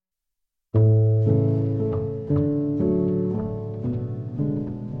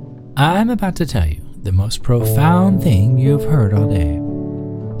I'm about to tell you the most profound thing you've heard all day.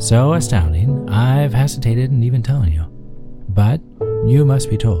 So astounding, I've hesitated in even telling you. But you must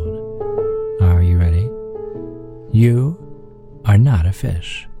be told. Are you ready? You are not a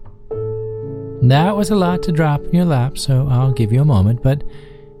fish. That was a lot to drop in your lap, so I'll give you a moment, but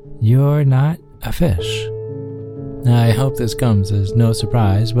you're not a fish. I hope this comes as no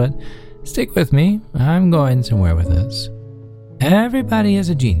surprise, but stick with me. I'm going somewhere with this. Everybody is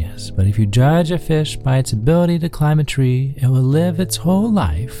a genius, but if you judge a fish by its ability to climb a tree, it will live its whole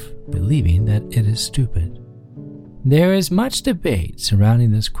life believing that it is stupid. There is much debate surrounding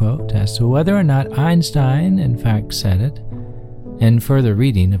this quote as to whether or not Einstein in fact said it. In further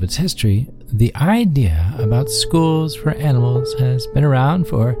reading of its history, the idea about schools for animals has been around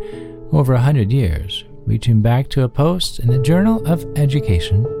for over 100 years, reaching back to a post in the Journal of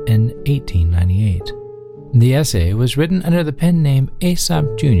Education in 1898. The essay was written under the pen name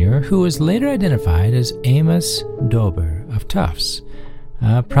Aesop Jr., who was later identified as Amos Dober of Tufts,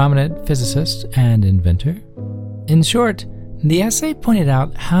 a prominent physicist and inventor. In short, the essay pointed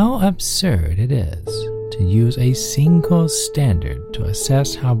out how absurd it is to use a single standard to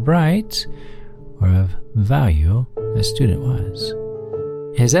assess how bright or of value a student was.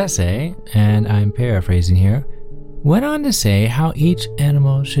 His essay, and I'm paraphrasing here, went on to say how each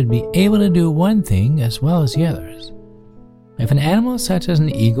animal should be able to do one thing as well as the others. If an animal such as an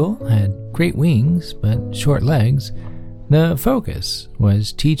eagle had great wings but short legs, the focus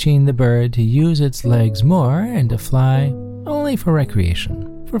was teaching the bird to use its legs more and to fly only for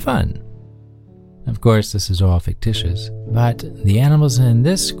recreation, for fun. Of course, this is all fictitious, but the animals in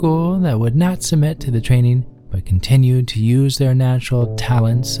this school that would not submit to the training but continued to use their natural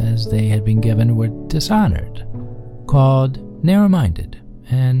talents as they had been given were dishonored, called narrow-minded,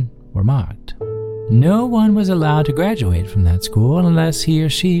 and were mocked. No one was allowed to graduate from that school unless he or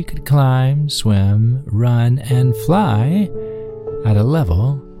she could climb, swim, run, and fly at a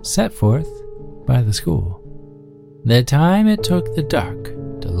level set forth by the school. The time it took the duck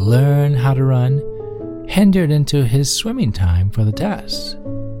to learn how to run hindered into his swimming time for the test,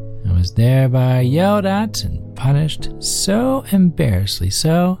 and was thereby yelled at and punished so embarrassingly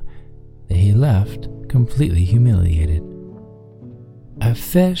so that he left completely humiliated. A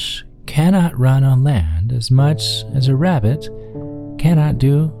fish cannot run on land as much as a rabbit cannot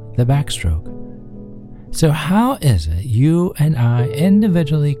do the backstroke. So how is it you and I,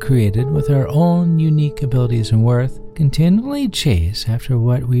 individually created with our own unique abilities and worth, continually chase after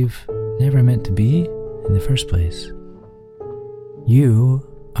what we've never meant to be in the first place? You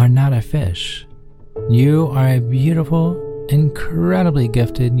are not a fish. You are a beautiful, incredibly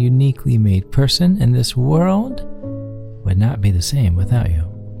gifted, uniquely made person, and this world would not be the same without you.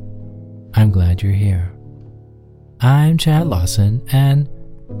 I'm glad you're here. I'm Chad Lawson, and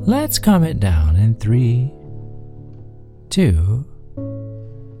let's calm it down in 3, 2,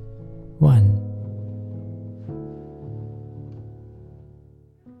 1.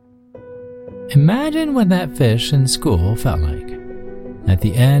 Imagine what that fish in school felt like. At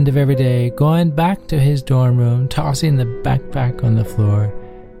the end of every day, going back to his dorm room, tossing the backpack on the floor,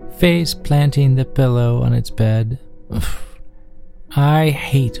 face planting the pillow on its bed. I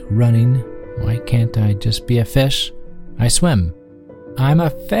hate running. Why can't I just be a fish? I swim. I'm a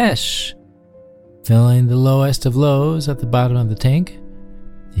fish. Filling the lowest of lows at the bottom of the tank,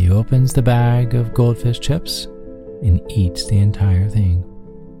 he opens the bag of goldfish chips and eats the entire thing.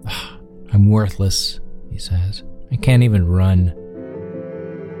 I'm worthless, he says. I can't even run.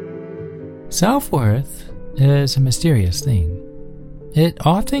 Self-worth is a mysterious thing. It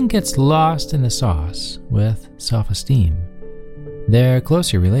often gets lost in the sauce with self-esteem. They're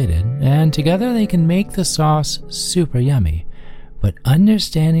closely related, and together they can make the sauce super yummy. But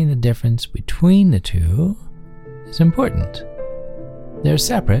understanding the difference between the two is important. They're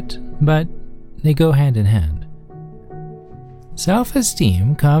separate, but they go hand in hand.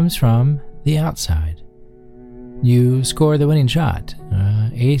 Self-esteem comes from the outside. You scored the winning shot,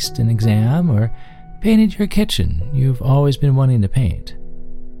 aced an exam, or painted your kitchen you've always been wanting to paint.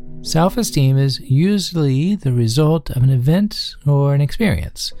 Self-esteem is usually the result of an event or an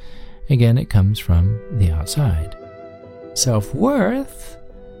experience. Again, it comes from the outside. Self-worth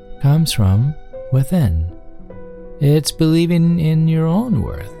comes from within. It's believing in your own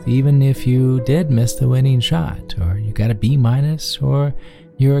worth, even if you did miss the winning shot, or you got a B-, or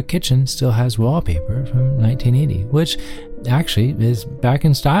your kitchen still has wallpaper from 1980, which actually is back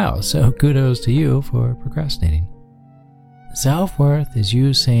in style, so kudos to you for procrastinating. Self-worth is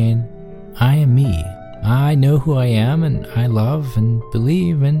you saying, I am me. I know who I am, and I love and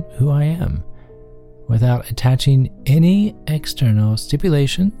believe in who I am. without attaching any external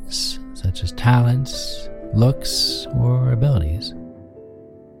stipulations such as talents, looks, or abilities.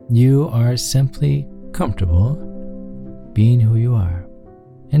 You are simply comfortable being who you are.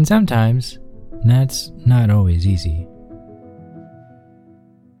 And sometimes that's not always easy.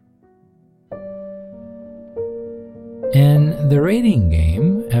 In The Rating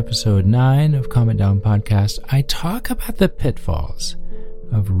Game, episode 9 of Calm It Down podcast, I talk about the pitfalls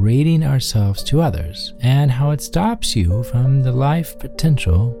of rating ourselves to others and how it stops you from the life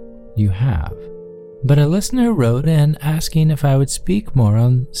potential you have. But a listener wrote in asking if I would speak more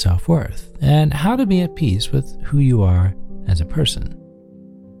on self-worth and how to be at peace with who you are as a person.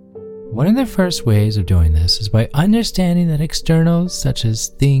 One of the first ways of doing this is by understanding that externals such as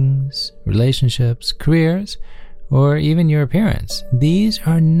things, relationships, careers, or even your appearance, these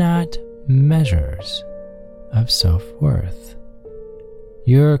are not measures of self-worth.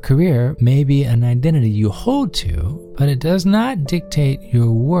 Your career may be an identity you hold to, but it does not dictate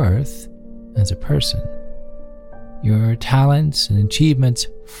your worth as a person. Your talents and achievements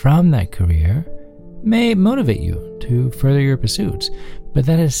from that career may motivate you to further your pursuits, but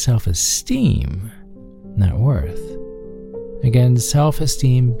that is self-esteem, not worth. Again,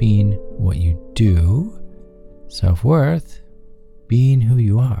 self-esteem being what you do, self-worth being who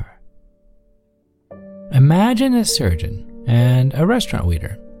you are. Imagine a surgeon and a restaurant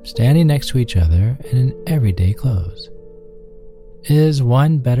waiter standing next to each other in everyday clothes. Is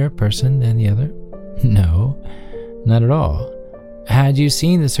one better person than the other? No, not at all. Had you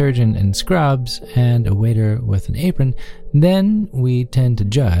seen the surgeon in scrubs and a waiter with an apron, then we tend to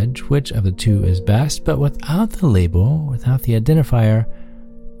judge which of the two is best, but without the label, without the identifier,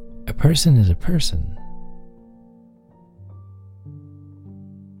 a person is a person.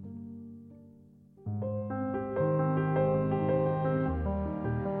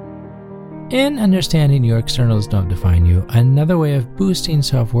 In understanding your externals don't define you, another way of boosting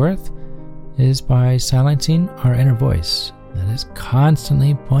self-worth is by silencing our inner voice that is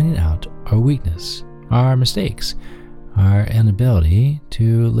constantly pointing out our weakness, our mistakes, our inability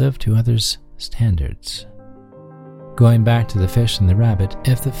to live to others' standards. Going back to the fish and the rabbit,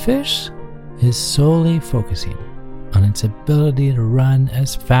 if the fish is solely focusing on its ability to run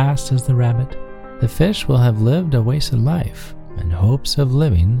as fast as the rabbit, the fish will have lived a wasted life in hopes of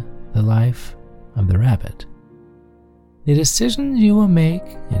living the life of the rabbit. The decisions you will make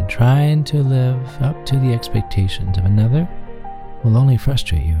in trying to live up to the expectations of another will only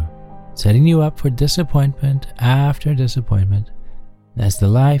frustrate you, setting you up for disappointment after disappointment, as the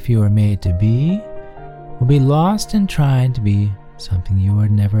life you are made to be will be lost in trying to be something you were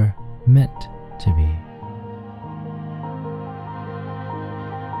never meant to be.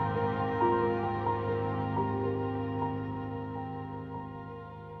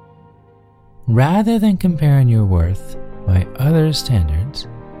 Rather than comparing your worth by others' standards,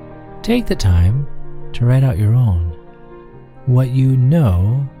 take the time to write out your own. What you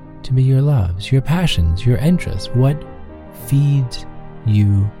know to be your loves, your passions, your interests, what feeds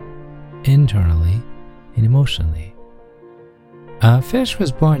you internally and emotionally. A fish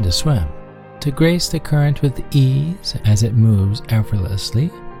was born to swim, to grace the current with ease as it moves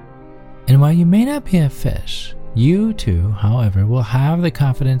effortlessly. And while you may not be a fish, you too, however, will have the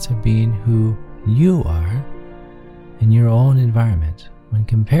confidence of being who you are in your own environment when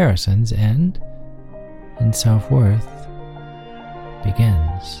comparisons end and self-worth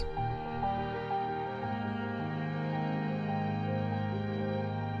begins.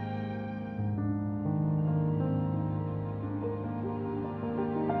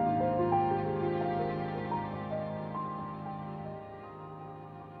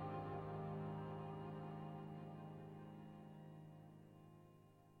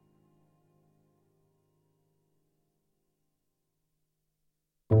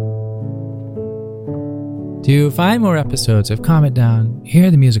 To find more episodes of Calm It Down,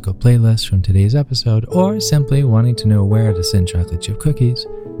 hear the musical playlist from today's episode, or simply wanting to know where to send chocolate chip cookies,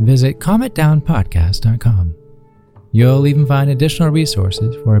 visit calmitdownpodcast.com. You'll even find additional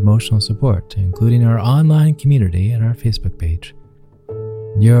resources for emotional support, including our online community and our Facebook page.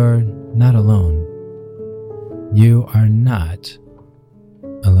 You're not alone. You are not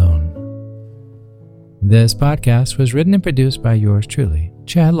alone. This podcast was written and produced by yours truly,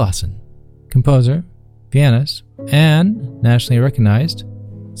 Chad Lawson, composer, pianist, and nationally recognized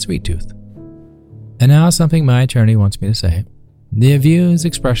Sweet Tooth. And now something my attorney wants me to say. The views,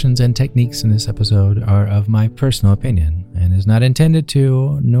 expressions, and techniques in this episode are of my personal opinion and is not intended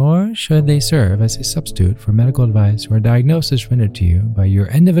to, nor should they serve as a substitute for medical advice or diagnosis rendered to you by your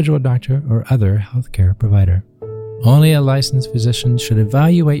individual doctor or other healthcare provider. Only a licensed physician should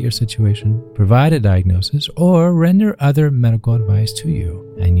evaluate your situation, provide a diagnosis, or render other medical advice to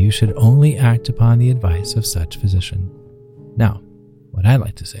you, and you should only act upon the advice of such physician. Now, what I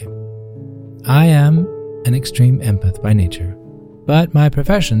like to say. I am an extreme empath by nature, but my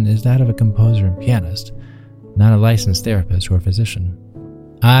profession is that of a composer and pianist, not a licensed therapist or physician.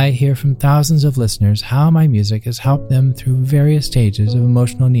 I hear from thousands of listeners how my music has helped them through various stages of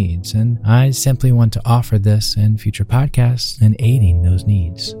emotional needs, and I simply want to offer this and future podcasts in aiding those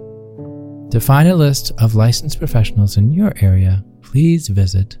needs. To find a list of licensed professionals in your area, please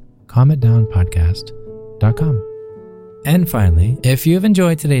visit calmitdownpodcast.com. And finally, if you've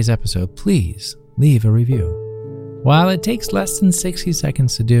enjoyed today's episode, please leave a review. While it takes less than 60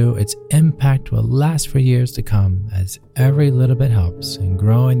 seconds to do, its impact will last for years to come, as every little bit helps in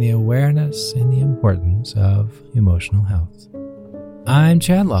growing the awareness and the importance of emotional health. I'm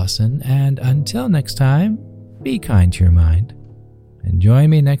Chad Lawson, and until next time, be kind to your mind, and join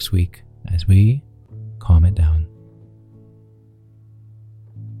me next week as we